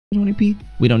20p.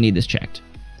 We don't need this checked.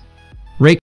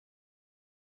 Rake.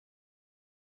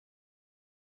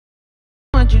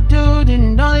 What you do,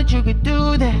 didn't know that you could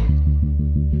do that.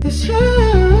 'Cause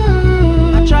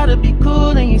I try to be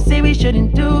cool and you say we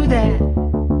shouldn't do that.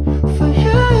 For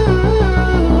you,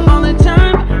 all the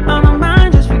time, on my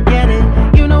mind, just forget it.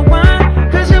 You know why?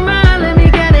 'Cause you're mine, let me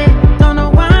get it. Don't know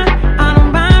why, I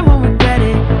don't mind, won't regret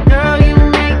it. Girl, you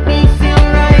make me feel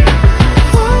right.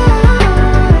 Ooh,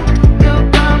 you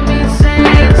got me saying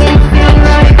you feel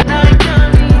right. Like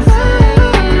Johnny's saying,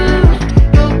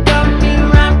 you got me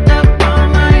wrapped up on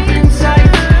my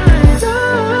insides.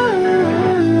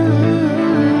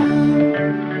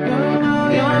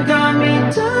 You got me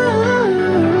done.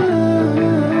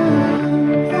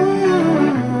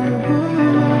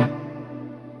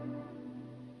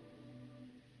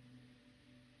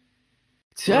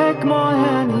 Take my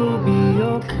hand, we'll be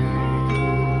okay.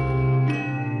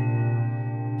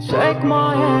 Take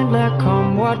my hand, let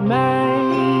come what may.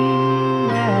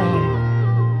 Yeah.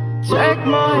 Take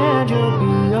my hand, you'll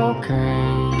be okay.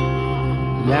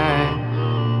 Yeah.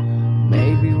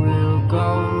 Maybe we'll go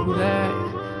there.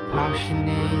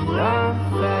 Passionate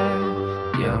affair.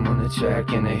 Yeah, I'm on the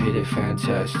track and I hit it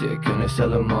fantastic. Gonna sell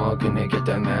them all, gonna get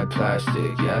that mad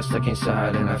plastic. Yeah, stuck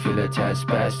inside and I feel a tad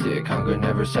spastic. Hunger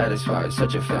never satisfied,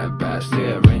 such a fat bastard.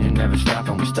 Yeah, raining never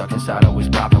stopping, we stuck inside, always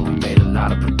popping. We made a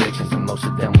lot of predictions and most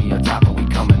of them we on top of. We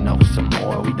coming up with some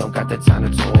more, we don't got that time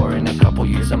to tour. In a couple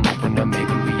years I'm hoping that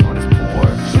maybe we on this poor.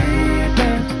 We've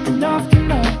been enough to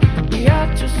know we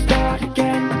have to start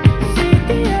again. See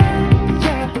the end,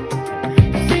 yeah.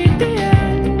 See the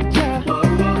end, yeah.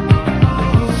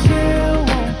 You still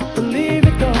won't believe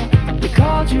it though. They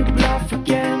called you bluff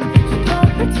again. So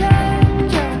don't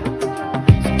pretend, yeah.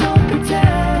 So don't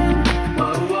pretend.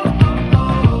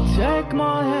 Take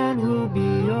my hand, we'll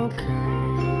be okay.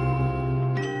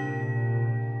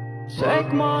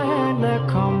 Take my hand, let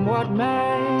come what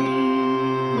may.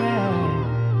 Yeah.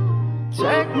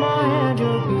 Take my hand,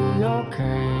 you'll be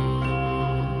okay.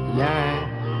 Yeah.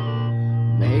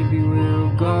 Maybe we'll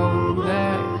go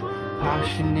there.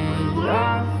 Passionate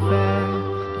affair.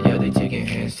 Yeah, they taking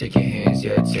hands,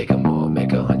 yeah, take them all.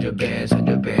 Make 100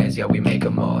 bands, yeah, we make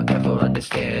them all. Never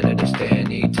understand,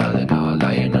 need Tylenol.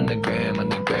 Lying on the gram, we'll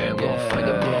find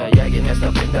them all. Yeah, get messed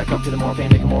up, bring back up to the more pain,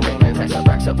 make more rain.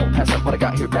 Racks up, won't pass up what I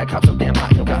got here. Back cops, so damn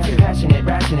hot, you got here. Passionate,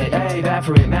 rationate, ayy, bad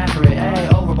for it, mad for it, ayy.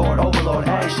 Overboard, overlord,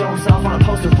 ayy, show himself on a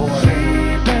poster board.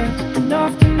 We've been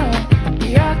enough to know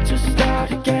we have to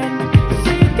start again.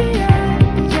 See the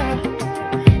end, yeah.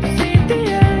 See the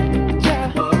end, yeah.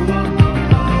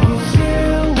 You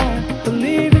still won't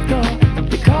believe it though.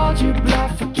 They called you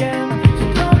bluff again. So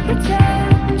don't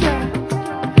pretend, yeah.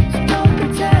 So don't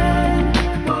pretend.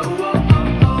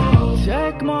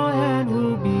 Take my hand,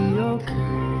 we'll be okay.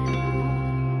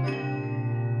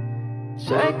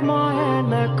 Take my hand,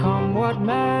 let come what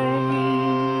may.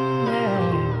 Yeah.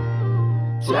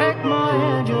 Take my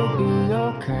hand, you'll be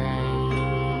okay.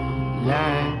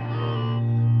 Yeah.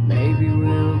 Maybe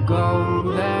we'll go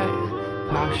there.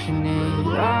 Passionate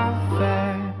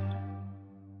affair.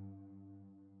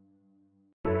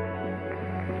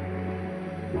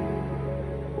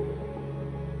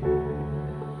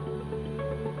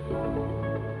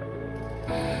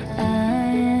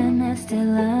 I am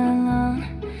still alone.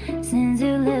 Since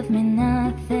you left me,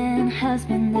 nothing has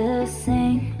been the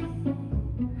same.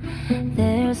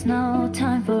 There's no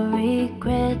time for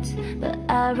regrets, but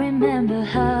I remember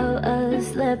how I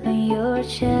slept in your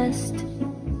chest.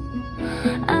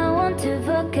 I want to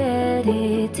forget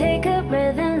it, take a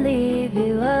breath and leave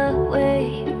you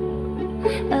away,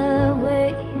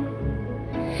 away.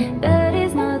 But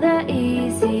it's not that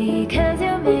easy, 'cause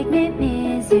you make me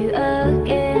miss you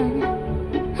again,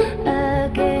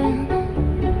 again.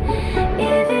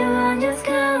 If you want, just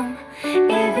come.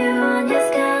 If you want,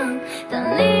 just come.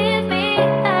 Don't leave me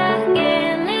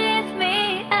again, leave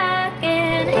me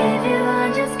again. If you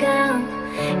want, just come.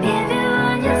 If you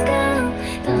want, just come.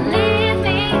 Don't leave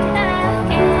me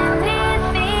again, leave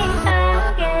me again.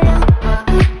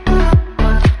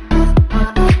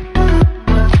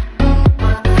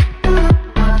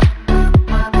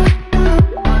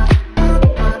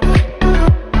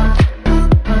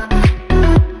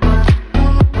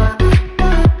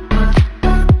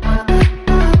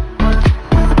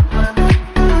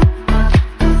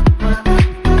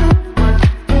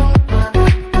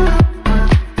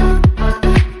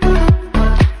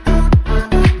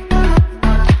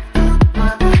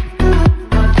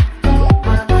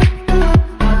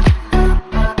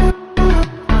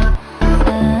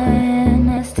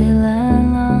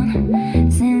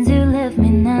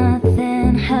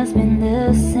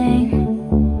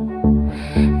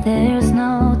 There's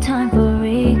no time for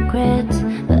regrets,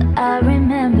 but I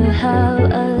remember how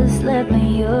I slept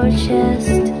in your chest.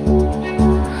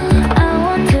 I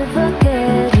want to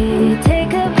forget it,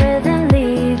 take a breath and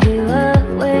leave you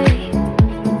away,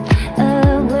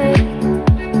 away.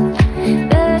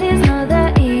 But it's not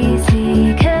that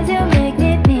easy, 'cause you make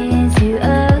me miss you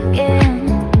again,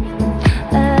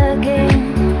 again.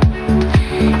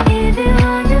 If you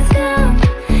want, just come.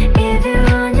 If you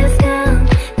want, just come.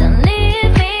 Don't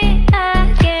leave me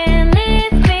again,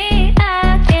 leave me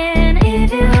again.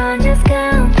 If you want, just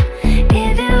come.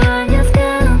 If you want, just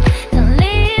come.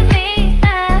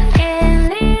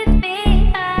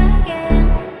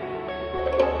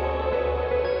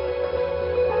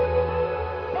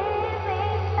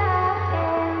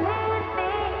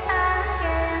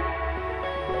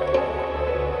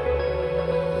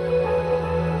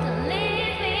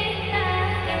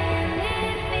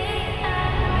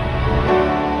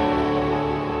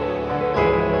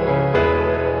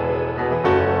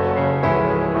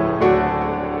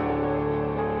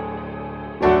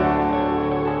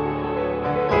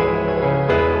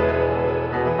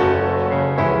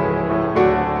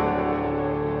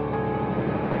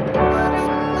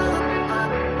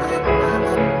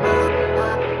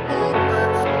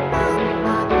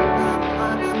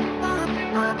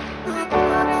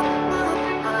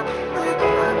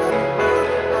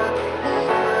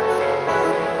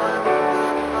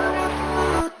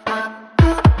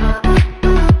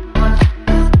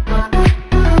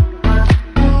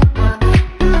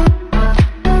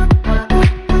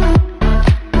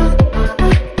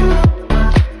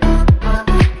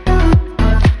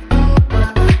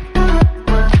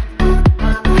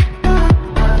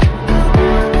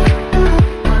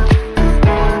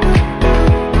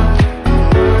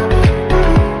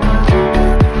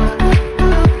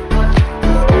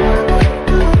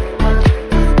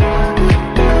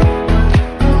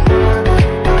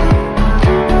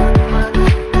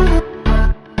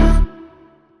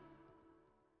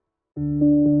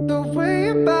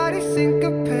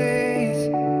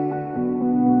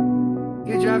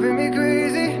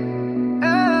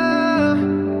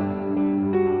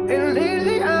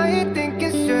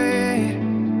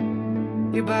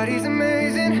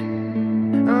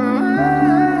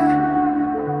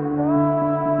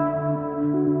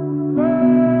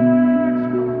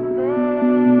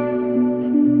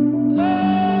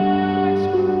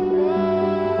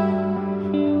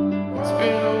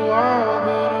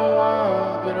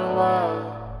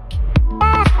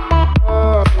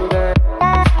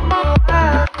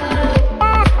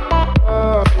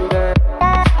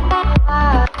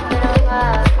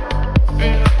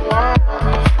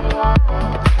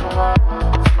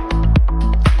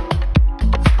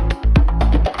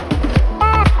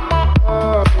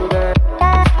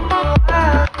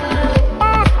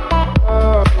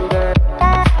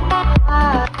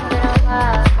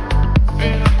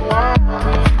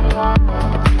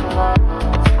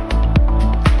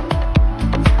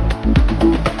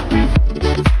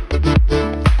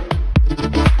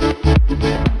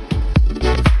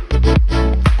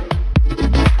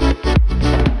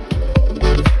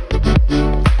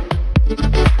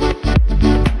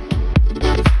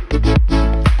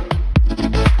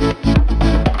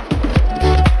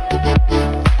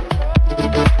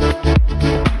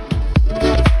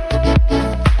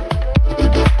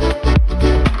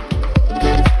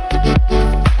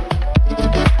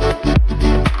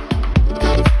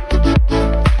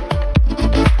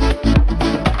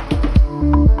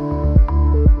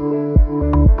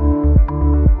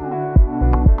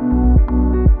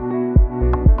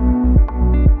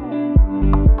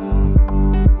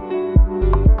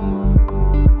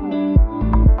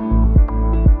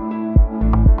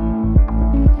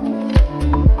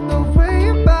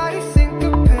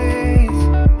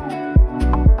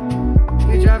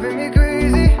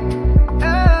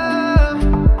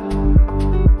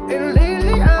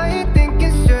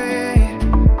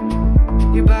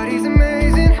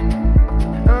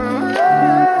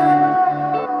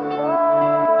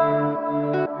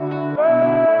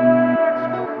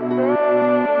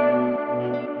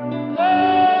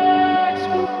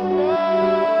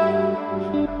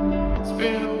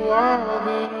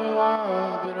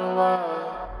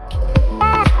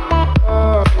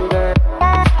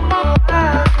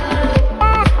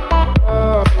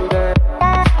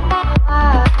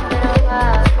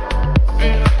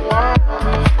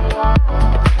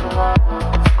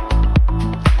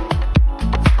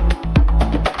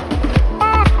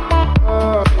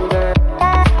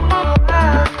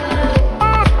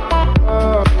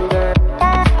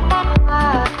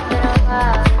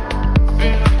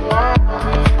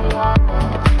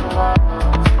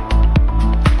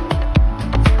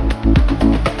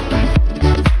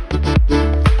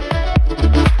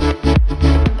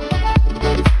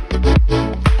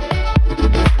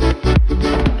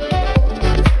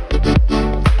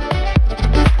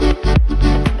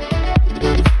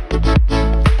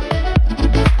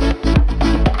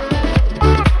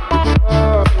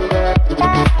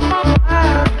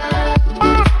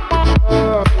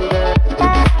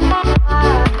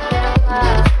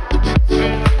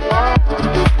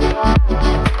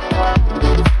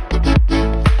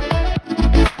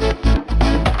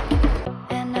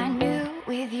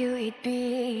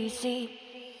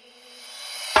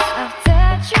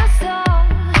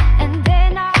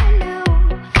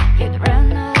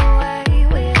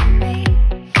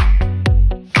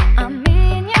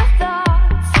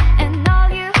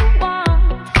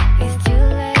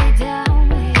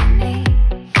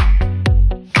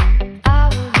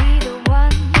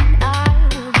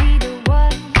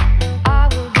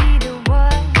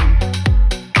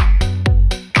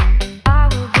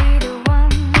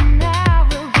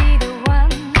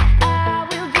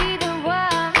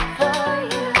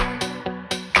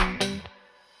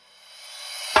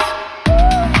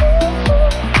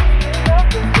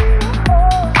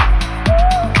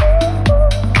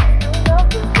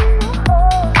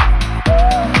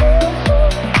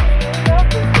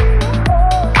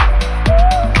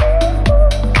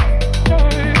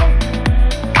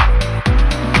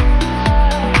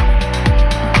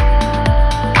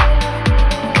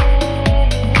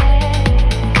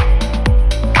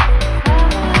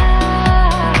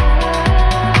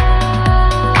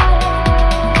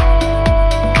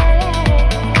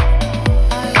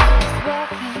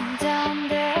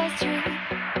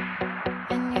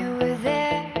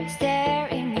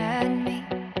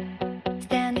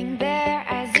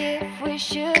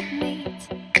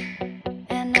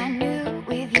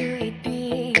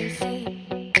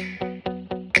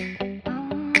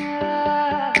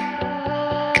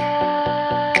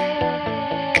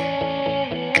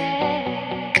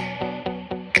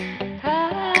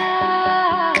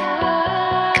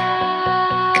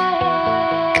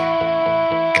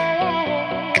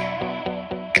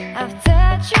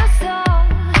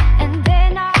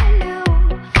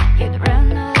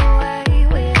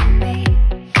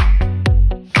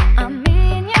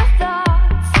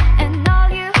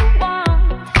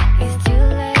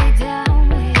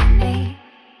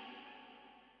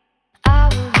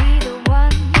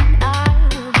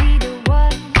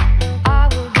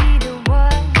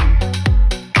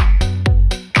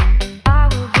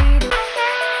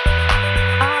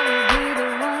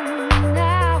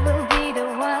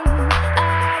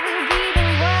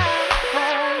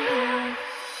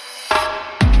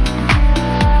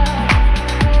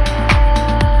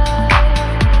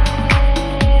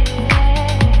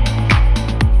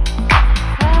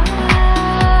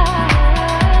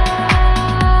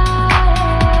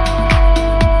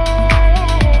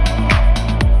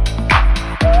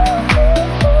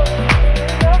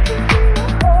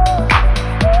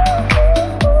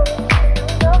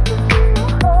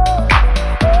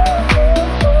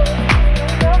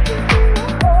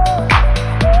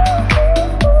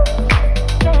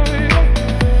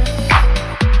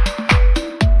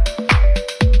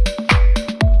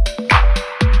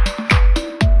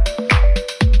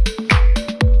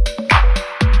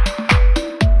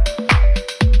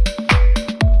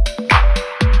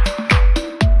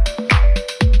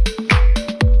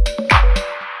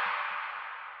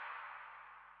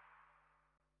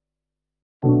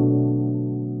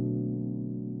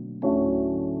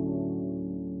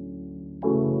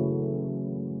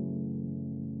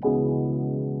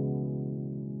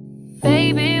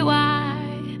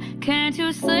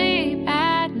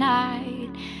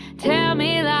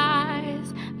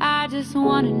 just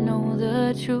wanna know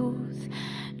the truth.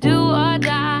 Do or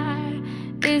die.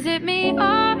 Is it me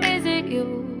or is it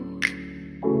you?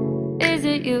 Is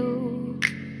it you?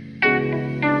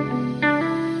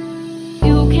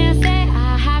 You can't say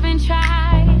I haven't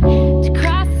tried to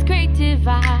cross this great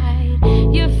divide.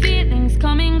 Your feelings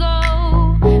come and go,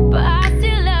 but I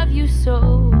still love you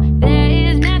so. There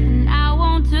is nothing I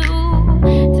won't do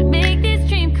to make this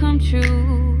dream come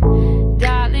true.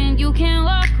 Darling, you can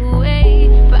walk away,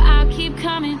 but I'll keep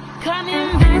coming,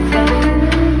 coming back to you.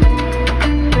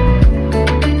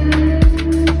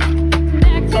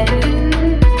 Back to you.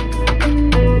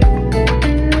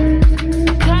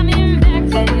 Coming back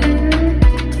to you.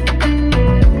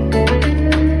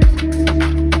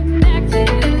 Back to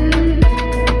you.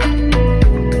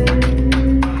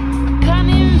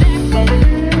 Coming back to you.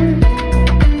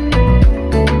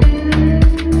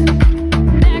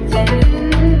 Back to you.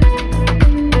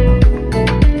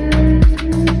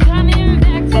 Coming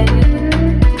back to you.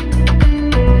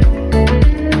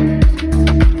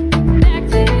 Back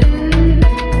to you.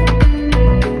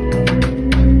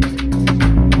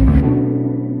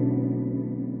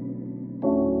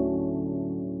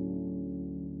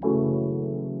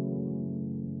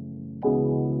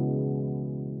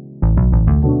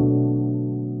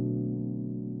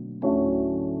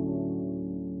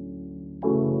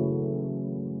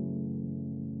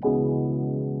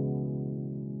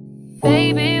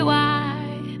 Baby,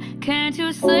 why can't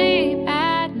you sleep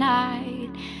at night?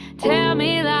 Tell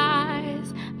me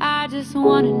lies, I just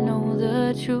wanna know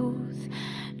the truth.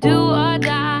 Do or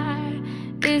die,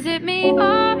 is it me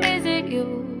or is it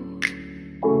you?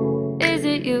 Is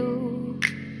it you?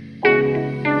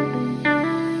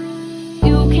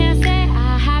 You can't say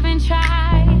I haven't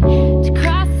tried to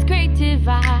cross this great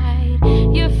divide.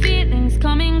 Your feelings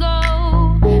come and go,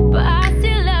 but I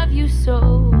still love you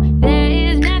so. There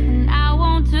is nothing I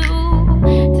won't do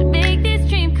to make this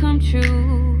dream come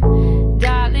true.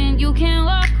 Darling, you can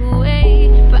walk away,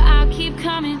 but I'll keep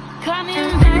coming,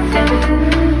 coming back to you.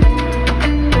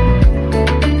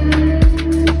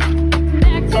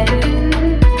 Back to you.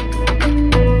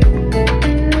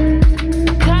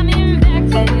 Coming back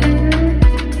to you.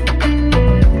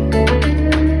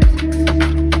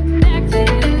 Back to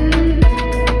you.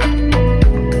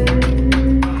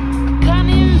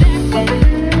 Coming back to you.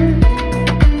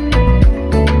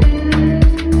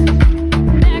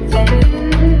 Back to you.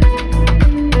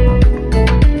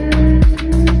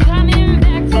 Coming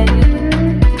back to you.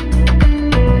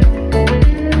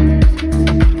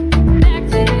 Back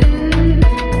to you.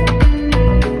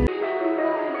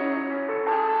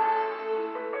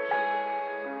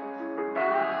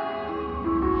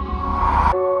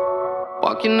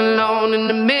 Walking alone in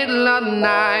the middle of the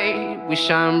night, we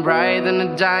shine brighter than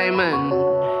a diamond.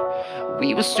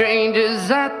 We were strangers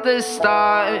at the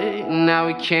start, now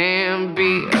we can't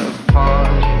be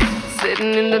apart.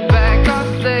 Sitting in the back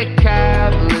of the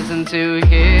cab, listen to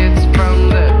hits from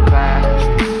the past.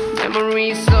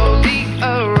 Memories slowly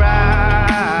arouse.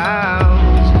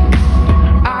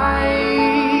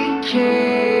 I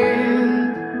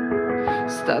can't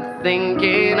stop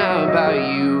thinking about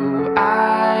you.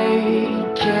 I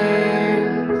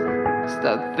can't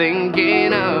stop thinking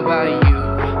about you.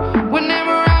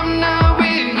 Whenever I'm not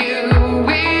with you,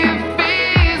 it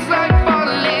feels like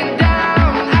falling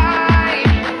down. I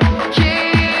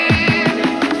can't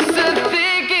stop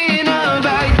thinking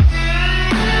about you.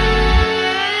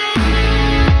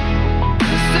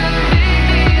 Stop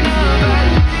thinking about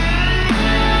you.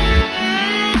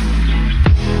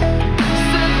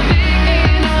 Stop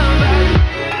thinking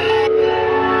about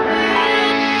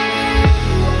you.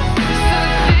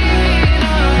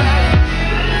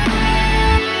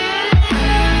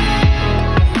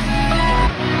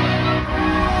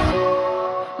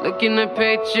 Looking at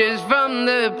pictures from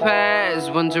the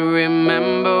past, want to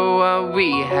remember what we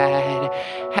had.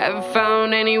 Haven't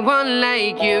found anyone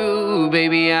like you,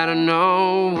 baby, I don't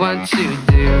know what to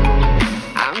do.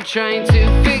 I'm trying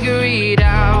to figure it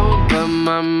out, but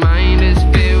my mind is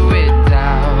filled with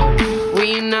doubt.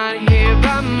 We're not here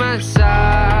by my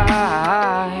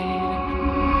side.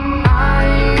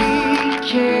 I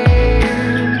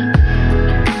can't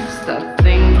stop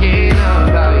thinking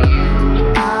about you.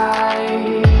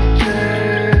 I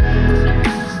can't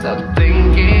stop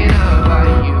thinking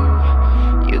about you.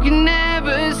 You can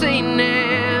never say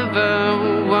never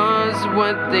was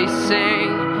what they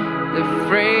sang. The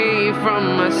fray from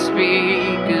my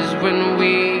speakers when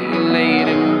we laid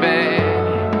in bed.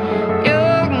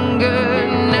 Younger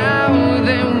now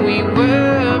than we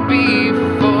were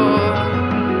before.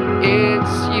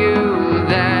 It's you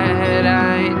that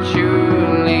I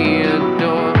truly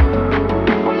adore.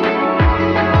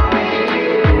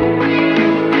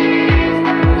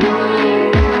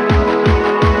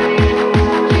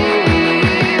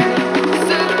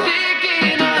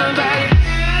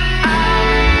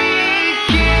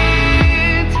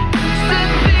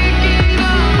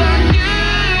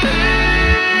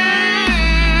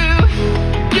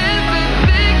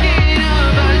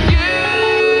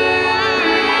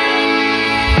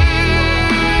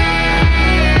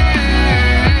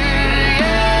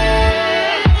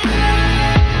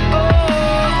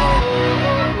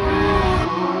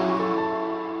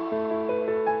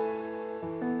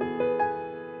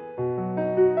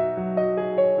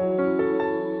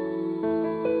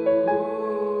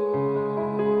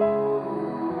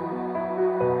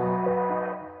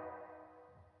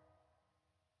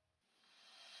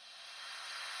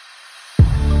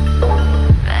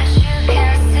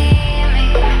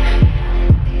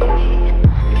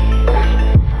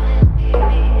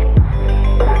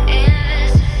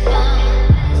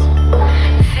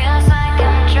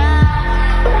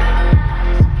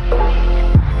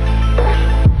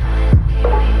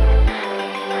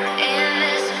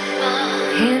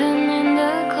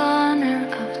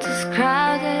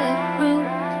 crowded room,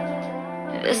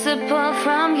 invisible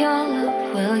from your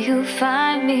love. Will you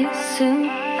find me soon?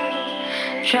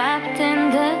 Trapped in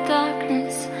the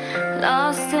darkness,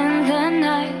 lost in the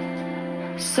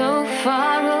night, so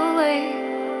far away,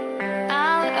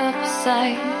 out of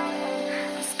sight.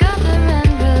 Discover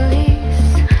and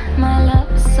release my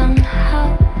love somehow.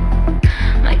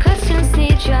 My questions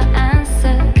need your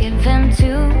answer, give them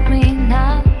to me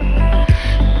now.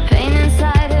 Pain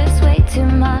inside is way too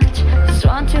much, just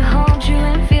want to hold you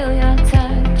and feel your touch.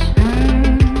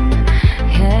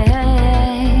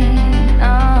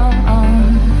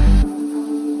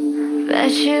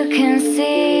 Bet you can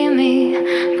see me,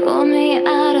 pull me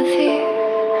out of here.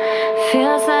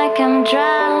 Feels like I'm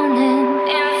drowning,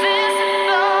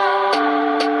 invisible.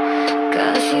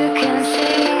 Cause you can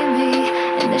see me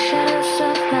in the shadows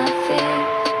of my fear.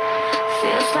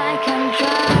 Feels like I'm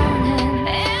drowning,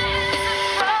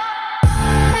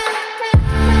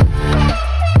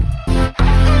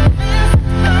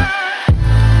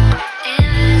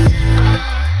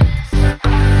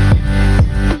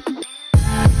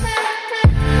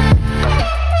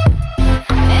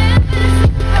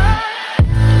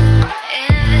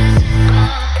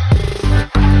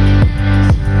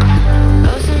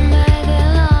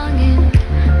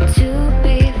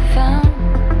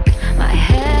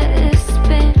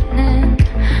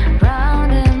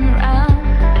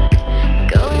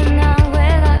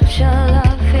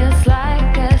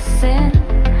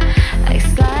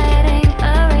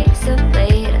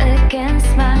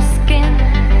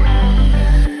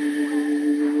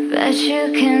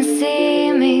 you can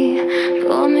see me,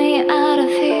 pull me out of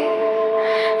here.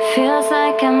 Feels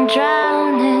like I'm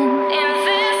drowning,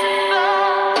 invisible.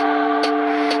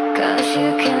 Cause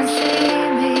you can see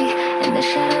me in the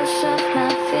shadows of my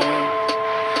fear.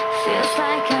 Feels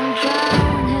like I'm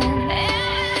drowning,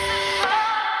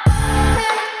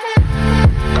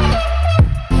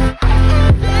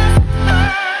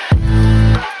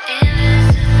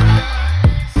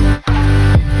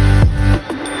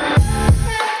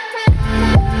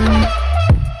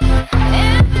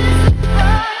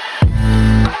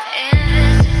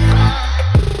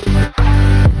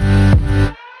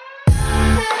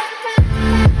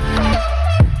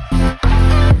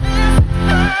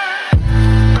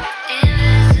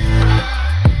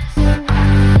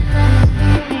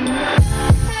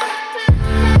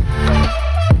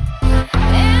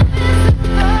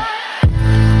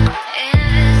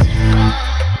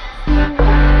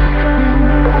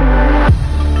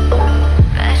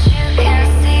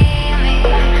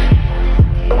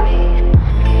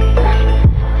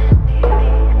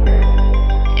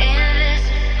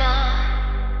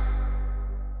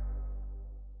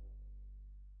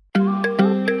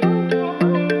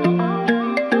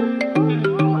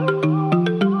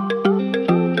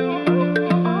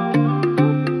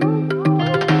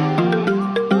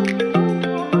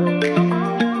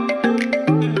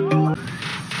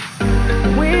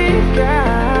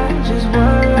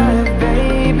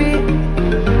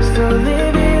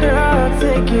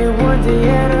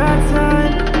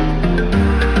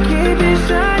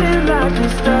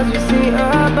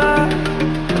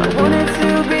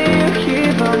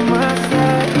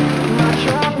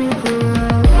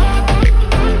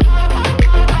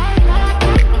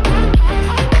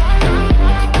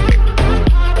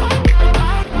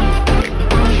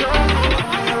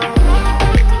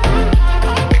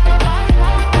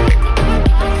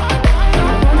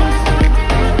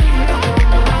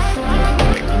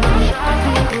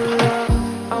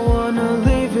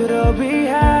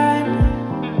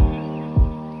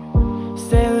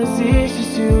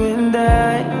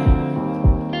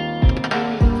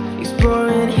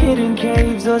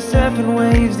 or surfing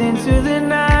waves into the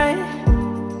night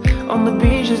on the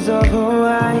beaches of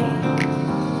Hawaii.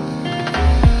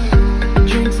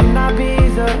 Drinks in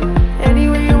Ibiza,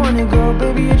 anywhere you wanna go,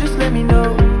 baby, you just let me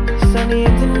know. Sunny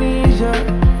Indonesia,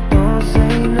 don't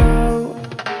say no.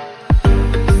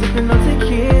 Sipping on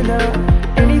tequila,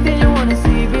 anything you wanna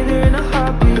see, be there in a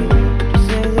heartbeat. Just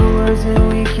say the words and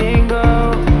we can go.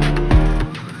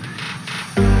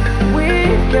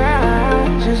 We've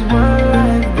got just one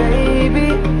life, baby,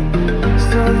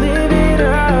 so live it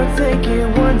up, take it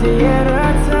one day at a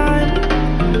time.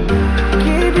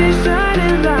 Keep it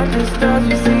shining like the stars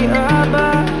you see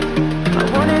above. I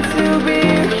wanted to be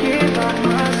here by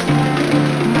my side,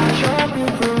 not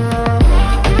trapped.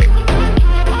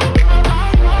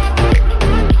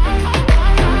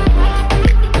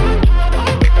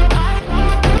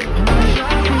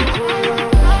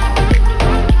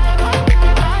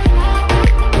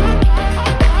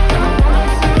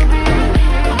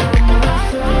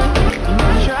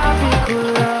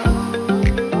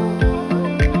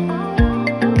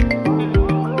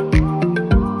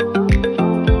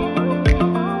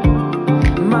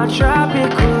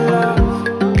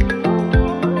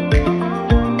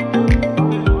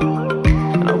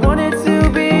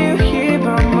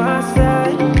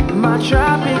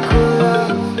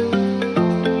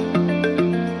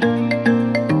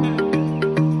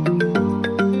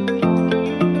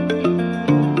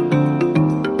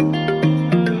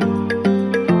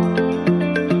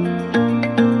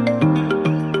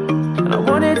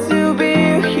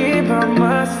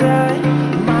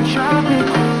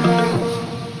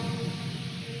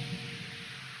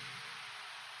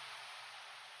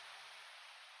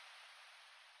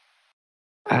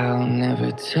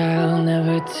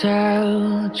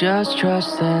 tell, just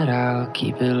trust that I'll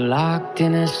keep it locked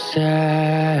in a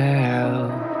cell.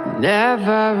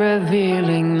 Never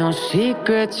revealing no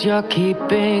secrets you're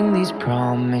keeping. These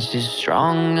promises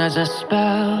strong as a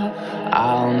spell.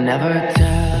 I'll never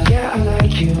tell. Yeah, I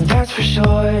like you, that's for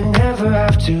sure. Never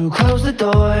have to close the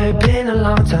door. Been a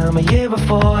long time, a year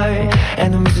before,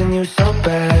 and I'm missing you so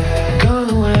bad. Gone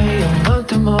away a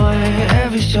month or more.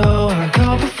 Every show I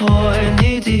go before, I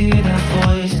need to hear that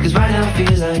voice, cause right now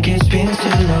feels like it's been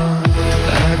too long.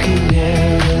 I could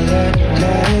never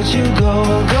let you go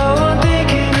on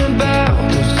thinking about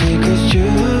those secrets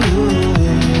true.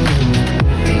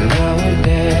 And I would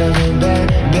never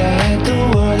bet the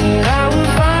world that I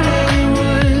would find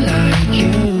anyone like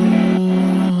you.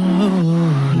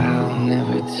 I'll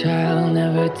never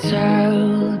tell,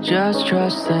 just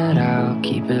trust that I'll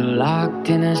keep it locked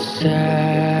in a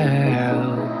cell.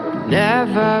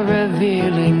 Never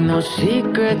revealing no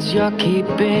secrets you're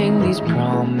keeping. These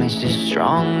promises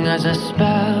strong as a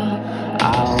spell.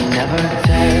 I'll never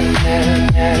tell.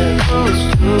 Oh, it's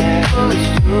true. Oh, it's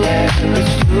true.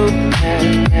 It's true.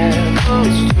 Oh,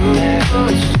 it's true. Oh,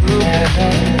 it's true.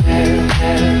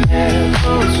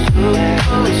 Oh, it's true.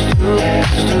 Oh, it's true.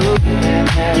 It's true.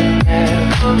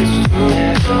 Oh, it's true.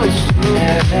 Oh, it's true.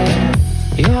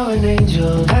 You're an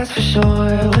angel, that's for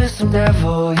sure. With some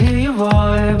devil, hear you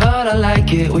roar. But I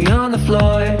like it, we on the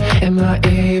floor. In my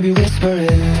ear, be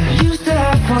whispering. Used to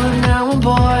have fun, now I'm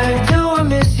bored. Do I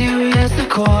miss you? Yes, of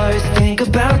course. Think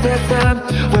about that time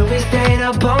when we stayed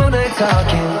up all night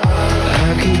talking.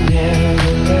 I could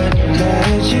never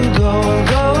let you go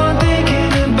on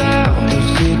thinking about those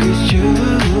secrets true.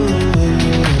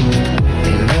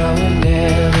 And I would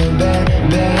never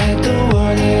bet the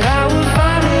world that I would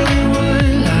find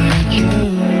anyone like you.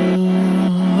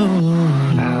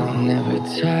 I'll never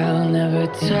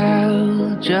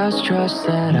tell, just trust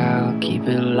that I'll keep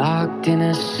it locked in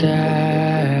a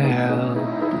cell.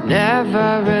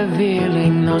 Never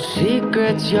revealing no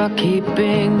secrets you're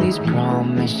keeping. These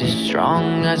promises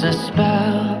strong as a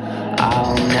spell.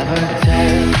 I'll never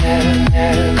tell.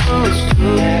 Oh, it's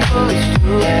true. Oh, it's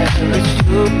true. It's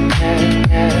true.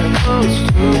 Oh, it's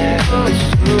true. Oh, it's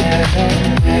true. Oh,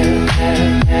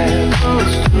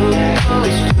 it's true. Oh,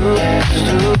 it's true. It's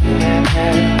true.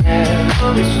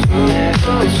 Oh, it's true.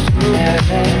 Oh, it's true.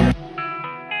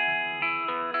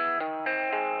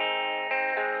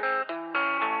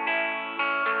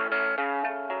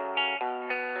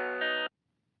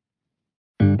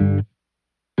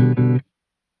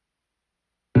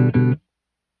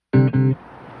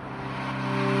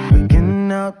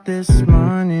 Out this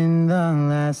morning, the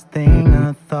last thing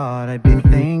I thought I'd be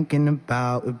thinking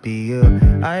about would be you.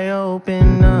 I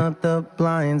opened up the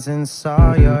blinds and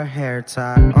saw your hair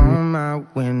tie on my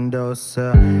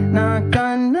windowsill. Not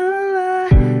gonna lie,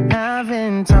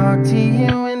 haven't talked to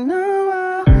you in a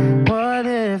while. What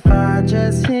if I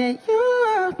just hit you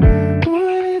up?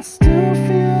 Would it still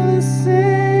feel the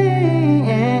same?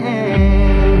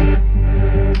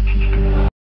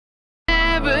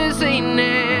 Never say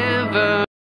never.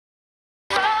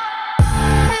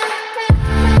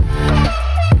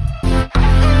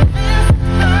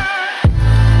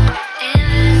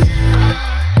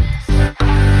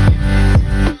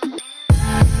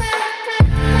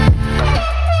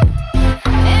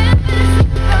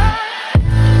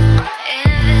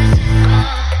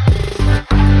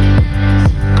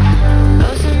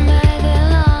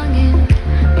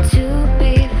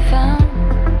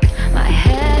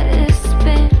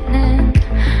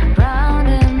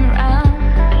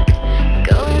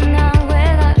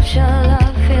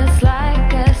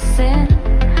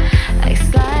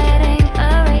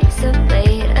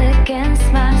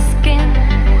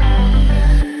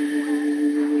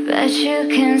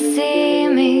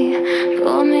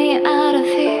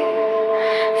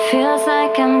 Feels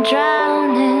like I'm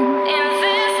drowning,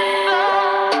 invisible.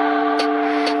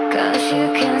 'Cause you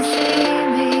can see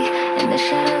me in the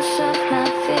shadows of my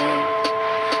fear.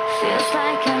 Feels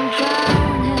like I'm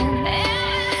drowning,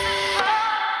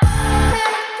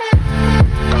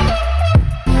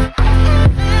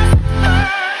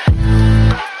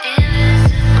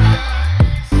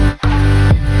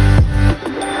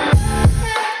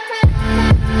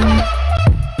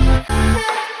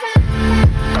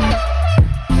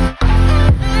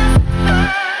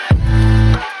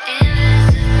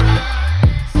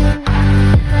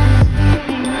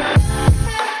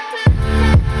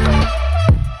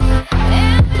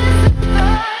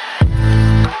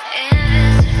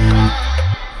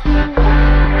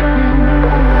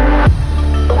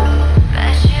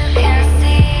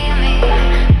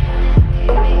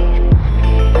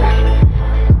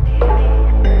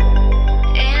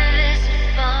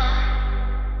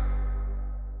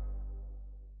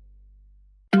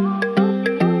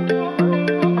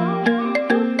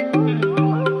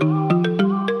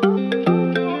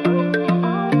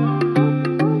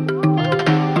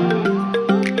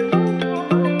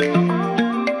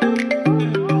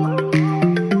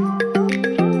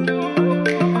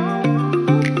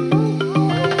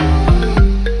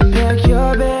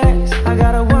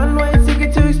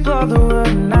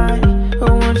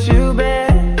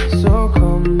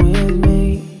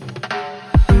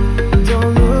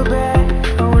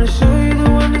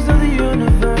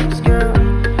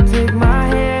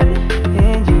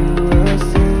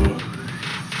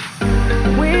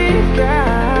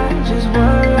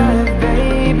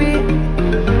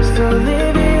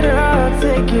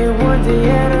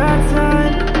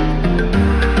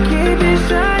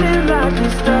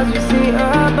 stars we see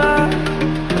above.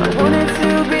 I wanted to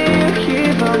be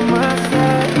here by my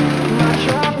side, my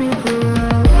tropical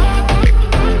love.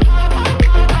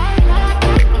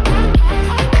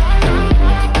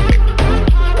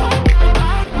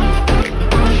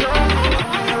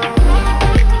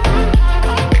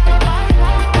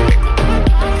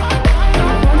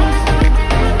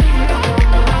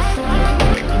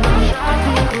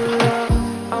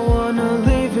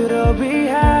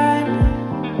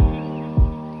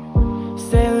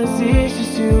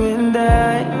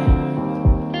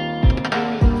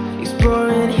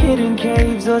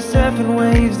 Or surfing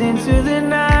waves into the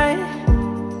night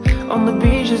on the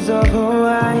beaches of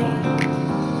Hawaii.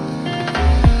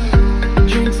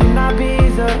 Drinks in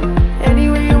Ibiza,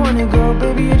 anywhere you wanna go,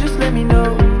 baby, you just let me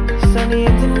know. Sunny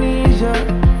Indonesia,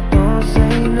 don't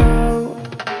say no.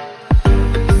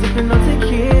 Sipping on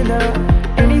tequila,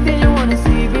 anything you wanna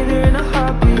see, be there in a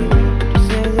heartbeat. Just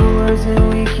say the words and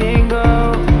we can go.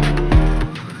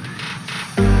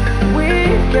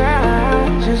 We've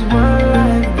got just one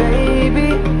life, baby,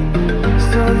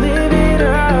 so live it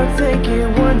up, take it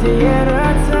one day at a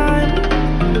time.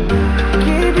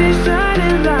 Keep it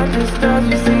shining like the stars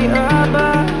we see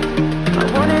above. I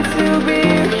wanted to be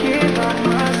here by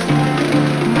my side,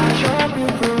 my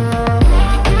tropical love.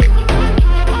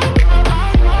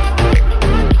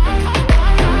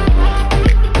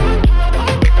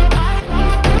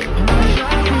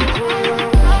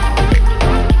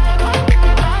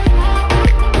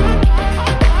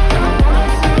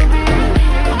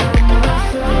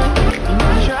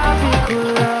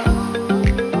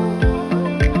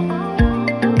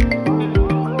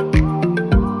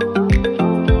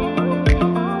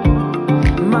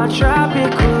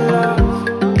 Tropical love.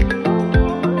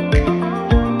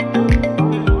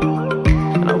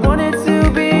 I wanted to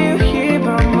be here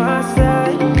by my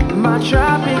side, my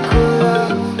tropical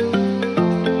love.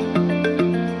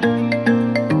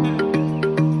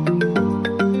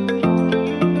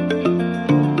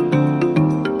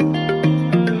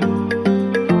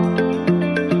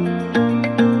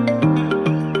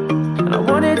 I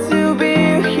wanted to be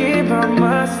here by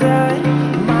my side,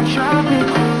 my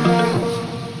tropical love.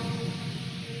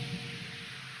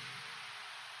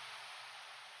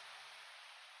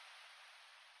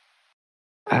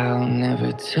 I'll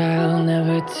never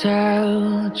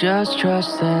tell, just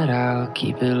trust that I'll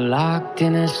keep it locked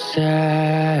in a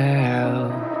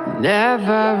cell.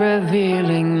 Never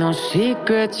revealing no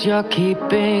secrets you're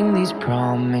keeping, these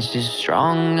promises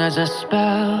strong as a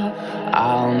spell.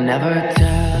 I'll never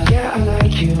tell. Yeah, I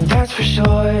like you, that's for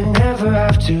sure. Never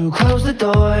have to close the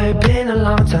door. Been a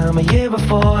long time, a year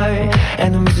before,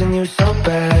 and I'm missing you so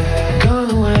bad. Gone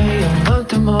away a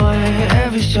month or more.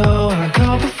 Every show I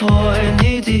go before, I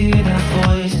need to hear that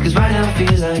voice, cause right now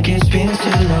feels like it's been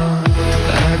too long.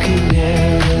 I could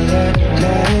never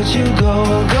let you go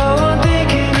on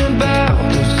thinking about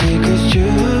those secrets true.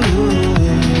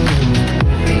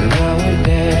 And I would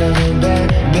never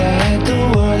bet the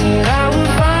world that I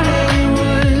would find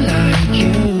anyone like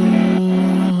you.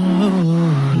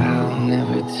 I'll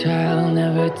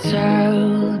never tell,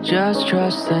 just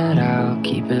trust that I'll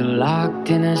keep it locked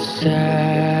in a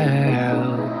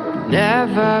cell.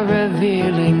 Never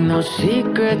revealing no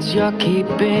secrets you're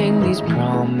keeping, these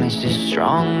promises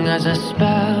strong as a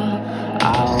spell.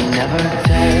 I'll never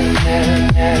tell.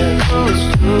 It's true,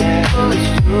 it's true, it's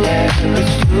true, it's true,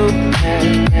 it's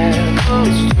true,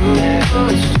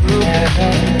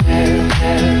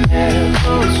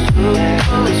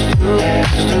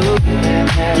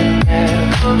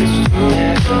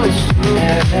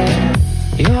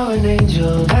 you're an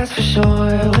angel, that's for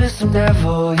sure. With some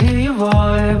devil, hear you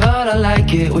roar, but I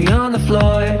like it, we on the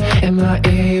floor. In my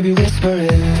ear, be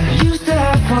whispering. Used to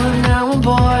have fun, now I'm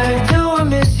bored. Do I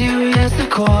miss you? Yes, of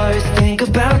course. Think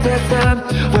about that time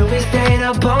when we stayed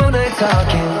up all night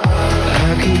talking.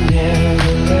 I could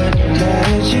never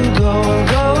let you go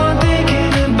on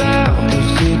thinking about those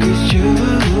secrets true.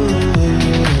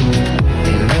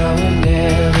 And I would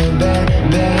never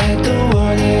bet the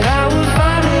world that I would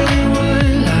find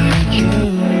anyone like you.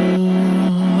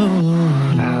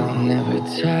 I'll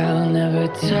never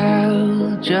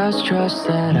tell, just trust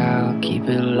that I'll keep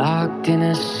it locked in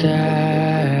a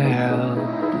cell.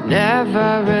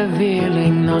 Never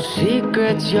revealing no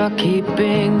secrets you're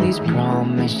keeping, these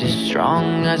promises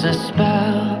strong as a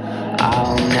spell.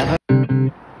 I'll never.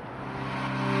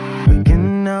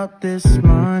 Waking up this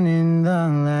morning, the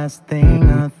last thing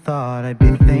I thought I'd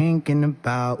be thinking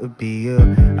about would be you.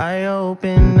 I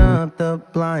opened up the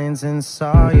blinds and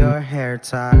saw your hair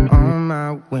tie on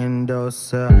my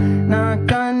windowsill. Not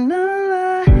gonna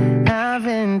lie,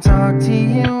 haven't talked to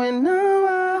you in a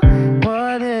while.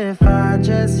 What if I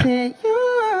just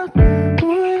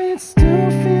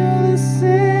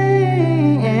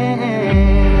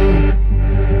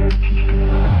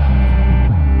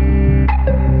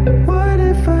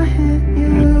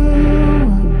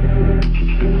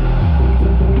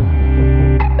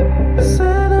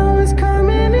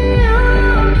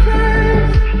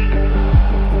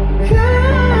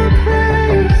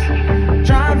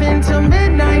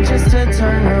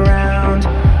turn around.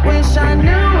 Wish I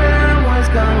knew where I was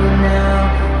going now,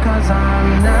 'cause I'm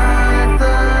not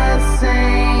the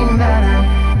same that I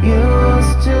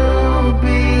used to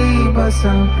be. But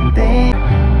something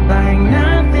like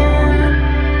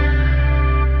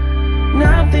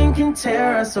nothing can tear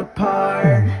us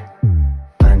apart.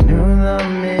 I knew the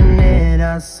minute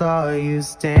I saw you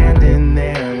standing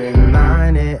there in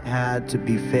line, it had to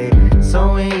be fate. So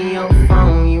in your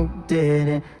phone you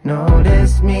didn't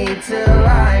notice me till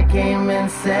I came and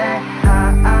said hi.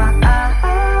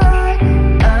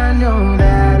 I know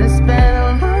that it's been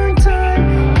a long time,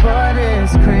 but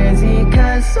it's crazy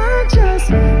 'cause I just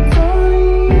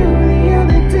phoned you the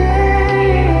other day.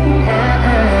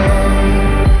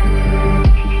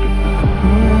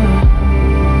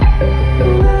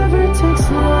 Never takes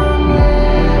long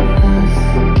with us.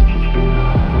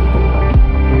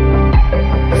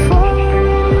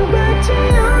 Following you back to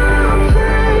your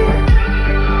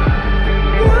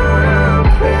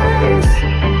place.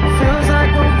 Feels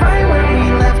like we're right where we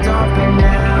left off, and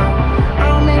now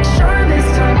I'll make sure this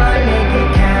time I make it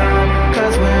count.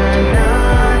 'Cause we're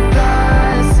not the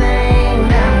same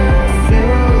that we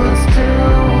used to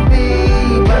be.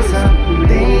 But some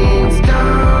things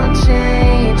don't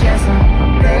change. Yeah, some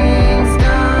things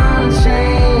don't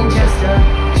change.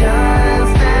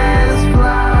 Just as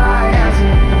fly as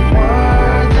you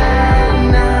were that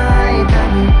night that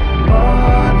we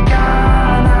both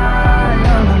got high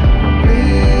on the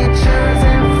bleachers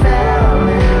and fell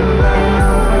in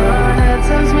love. That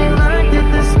tells me like that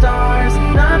the stars,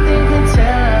 nothing can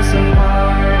tear us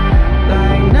apart.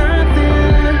 Like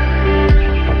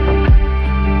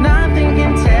nothing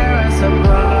can tear us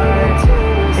apart.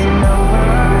 And over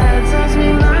that tells me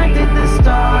like that the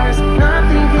stars,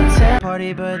 nothing can tear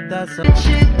party, but that's a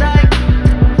shit like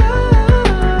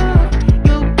love.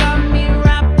 You got me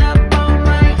wrapped up on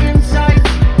my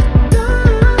insides.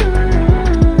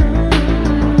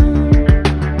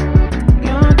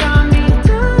 You got me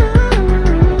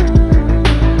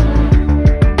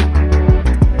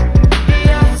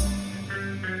yeah.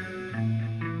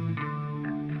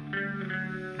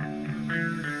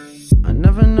 I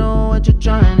never know what you're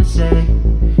trying to say.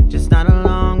 Just not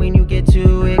along when you get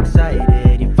too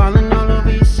excited. You're falling all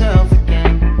over yourself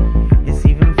again. It's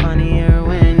even funnier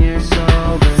when you're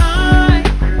sober. I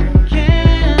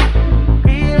can't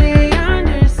really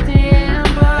understand,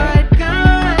 but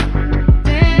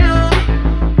goddamn,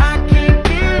 I can't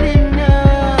get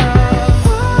enough.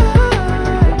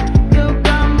 You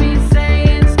got me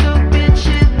saying stupid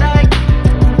shit like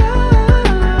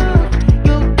love.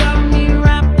 You got me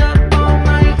wrapped up on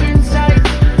my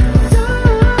insides.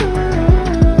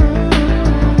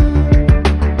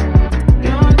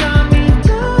 You got me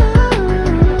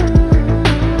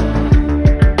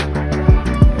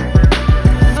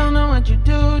don't know what you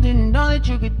do, didn't know that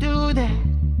you could do that.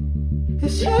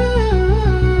 It's you.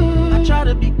 I try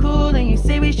to be cool and you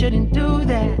say we shouldn't do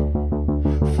that.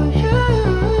 For you,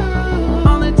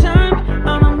 all the time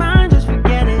on my mind, just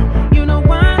forget it. You know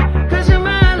why? 'Cause you're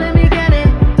mine, let me get it.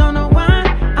 Don't know why,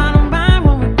 I don't mind,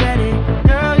 won't regret it.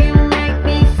 Girl, you make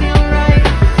me feel right.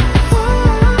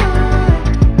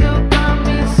 You got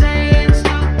me saying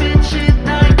stupid shit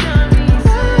like me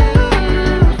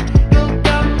saying. You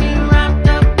got me wrapped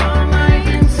up on my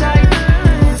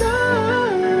insides.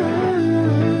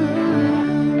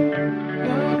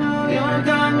 You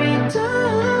got me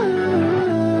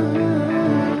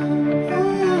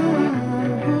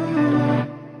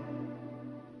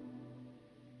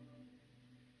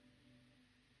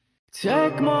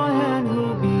Take my hand,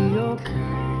 we'll be okay.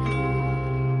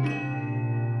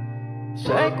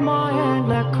 Take my hand,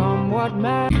 let come what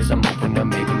may. Cause I'm open to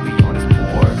maybe be honest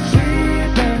poor.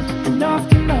 We've been enough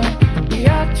to know we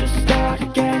had to start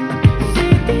again.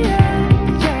 See the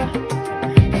end, yeah.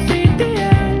 See the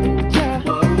end, yeah.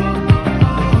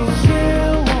 You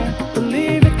still won't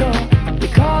believe it though. They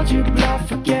called you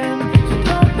bluff again. So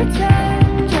don't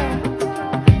pretend, yeah.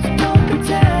 So don't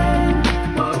pretend.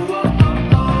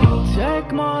 Take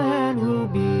my hand, we'll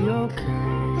be okay.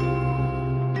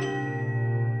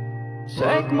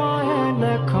 Take my hand,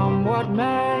 let come what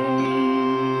may.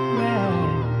 Yeah.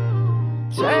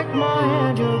 Take my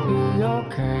hand, you'll be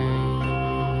okay.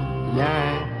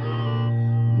 Yeah.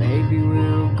 Maybe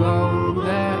we'll go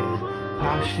there.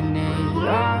 Passionate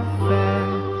affair.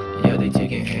 Yeah, they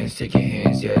taking hands,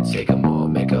 yeah, take them all.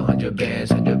 Make 100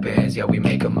 bands, yeah, we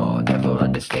make them all. Never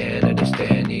understand,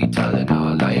 need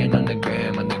Tylenol. Lying on the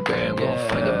gram, we'll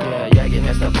find them all. Yeah, get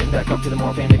messed up, back up to the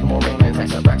more fame, make more rain, man.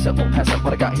 Tax up, racks up, won't pass up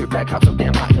what I got here. Black cops so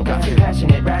damn hot, no got here.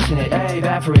 Passionate, rationate, ayy,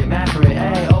 bad for it, mad for it,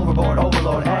 ayy. Overboard,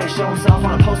 overlord, ayy. Show himself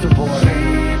on a poster board.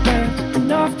 We've been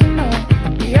enough to know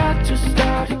we had to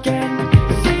start again.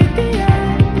 See the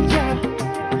end, yeah.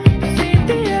 See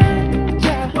the end,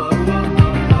 yeah.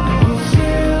 You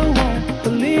still won't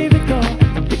believe it though.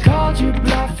 They called you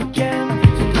bluff again.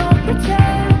 So don't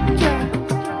pretend, yeah.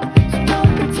 So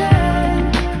don't pretend.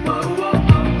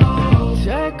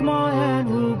 Take my hand,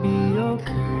 we'll be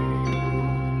okay.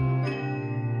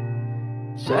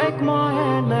 Take my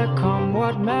hand, let come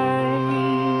what may.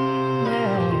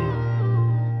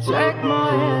 Take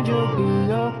my hand, you'll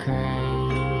be okay.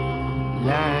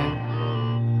 Yeah,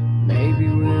 maybe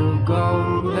we'll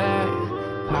go there.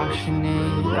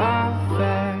 Passionate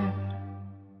affair.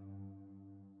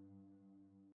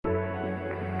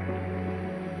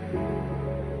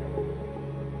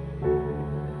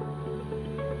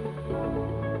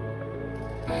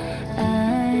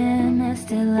 I'm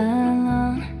still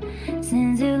alone.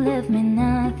 Since you left me,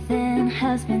 nothing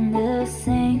has been the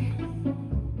same.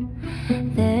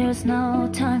 There's no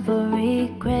time for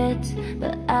regrets,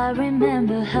 but I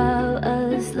remember how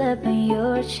I slept in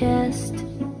your chest.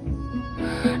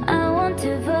 I want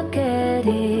to forget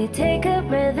it, take a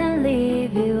breath and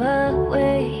leave you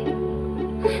away.